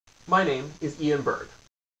My name is Ian Berg.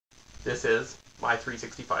 This is my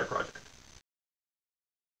 365 project.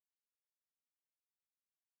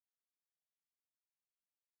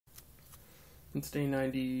 It's day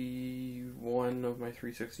 91 of my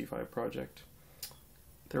 365 project.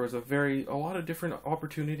 There was a lot of different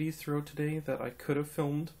opportunities throughout today that I could have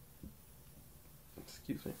filmed.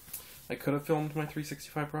 Excuse me. I could have filmed my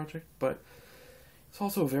 365 project, but it's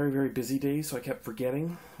also a very busy day, so I kept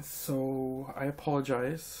forgetting. So I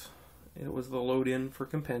apologize. It was the load in for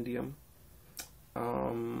Compendium.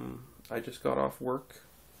 I just got off work.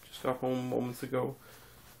 Just got home moments ago.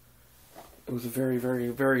 It was a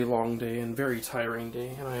very long day and very tiring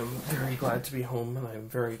day, and I am very glad to be home, and I am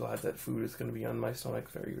very glad that food is going to be on my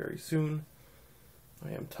stomach very soon.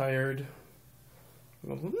 I am tired.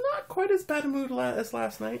 I'm not quite as bad a mood as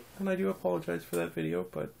last night, and I do apologize for that video,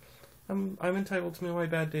 but I'm entitled to my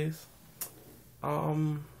bad days.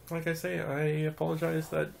 Like I say, I apologize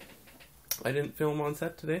that I didn't film on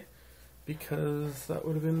set today, because that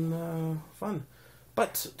would have been fun.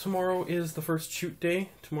 But tomorrow is the first shoot day.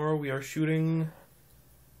 Tomorrow we are shooting...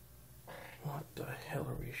 What the hell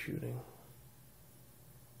are we shooting?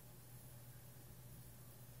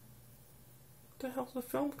 What the hell's the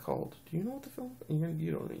film called? Do you know what the film...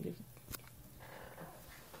 You don't know.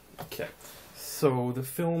 Okay. So the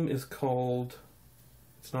film is called...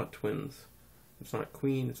 It's not Twins. It's not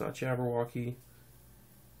Queen. It's not Jabberwocky.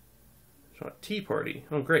 It's not Tea Party.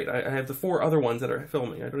 Oh, great. I have the 4 other ones that are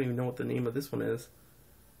filming. I don't even know what the name of this one is.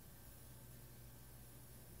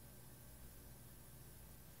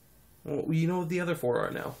 Well, you know what the other 4 are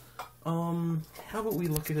now. How about we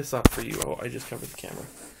look this up for you? Oh, I just covered the camera.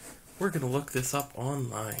 We're going to look this up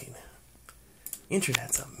online.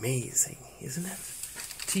 Internet's amazing, isn't it?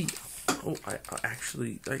 Oh, I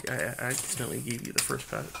accidentally gave you the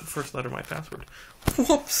first letter of my password.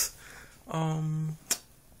 Whoops!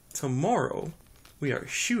 Tomorrow, we are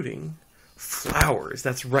shooting flowers.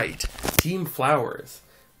 That's right. Team Flowers.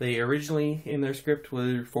 They originally, in their script,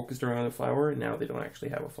 were focused around a flower, and now they don't actually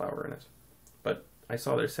have a flower in it. But I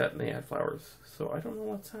saw their set, and they had flowers, so I don't know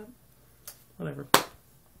what's that. Whatever.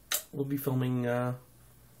 We'll be filming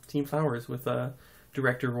Team Flowers with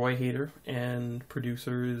director Roy Hader and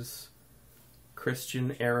producers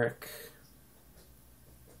Christian, Eric...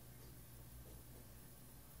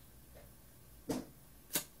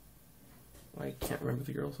 I can't remember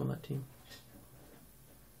the girls on that team.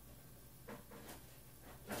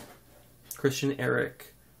 Christian,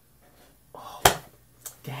 Eric. Oh,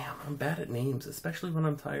 damn, I'm bad at names, especially when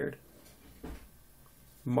I'm tired.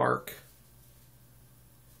 Mark.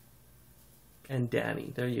 And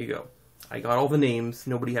Danny. There you go. I got all the names.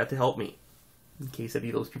 Nobody had to help me. In case any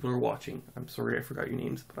of those people are watching. I'm sorry I forgot your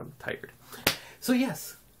names, but I'm tired. So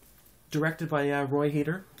yes. Directed by Roy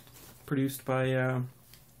Hader. Produced by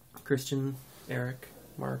Christian, Eric,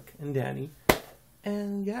 Mark, and Danny.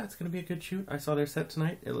 And yeah, it's going to be a good shoot. I saw their set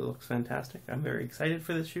tonight. It looks fantastic. I'm very excited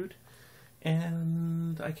for this shoot.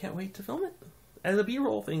 And I can't wait to film it. As a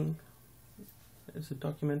B-roll thing. As a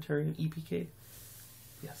documentary, an EPK.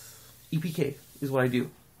 Yes. EPK is what I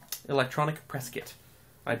do. Electronic Press Kit.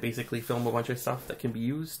 I basically film a bunch of stuff that can be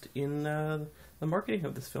used in the marketing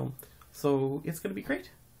of this film. So it's going to be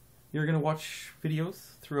great. You're going to watch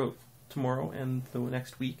videos throughout tomorrow and the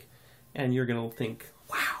next week. And you're going to think,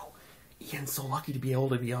 wow, Ian's so lucky to be able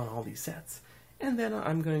to be on all these sets. And then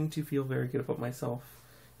I'm going to feel very good about myself.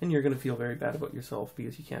 And you're going to feel very bad about yourself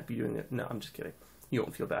because you can't be doing it. No, I'm just kidding. You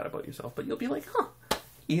won't feel bad about yourself, but you'll be like, huh,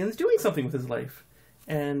 Ian's doing something with his life.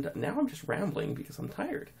 And now I'm just rambling because I'm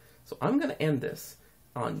tired. So I'm going to end this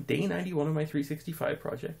on day 91 of my 365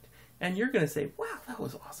 project. And you're going to say, wow, that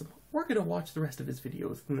was awesome. We're going to watch the rest of his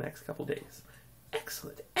videos in the next couple days.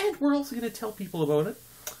 Excellent. And we're also going to tell people about it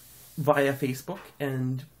via Facebook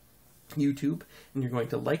and YouTube, and you're going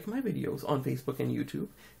to like my videos on Facebook and YouTube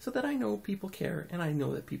so that I know people care and I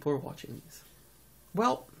know that people are watching these.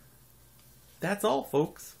 Well, that's all,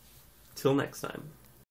 folks. Till next time.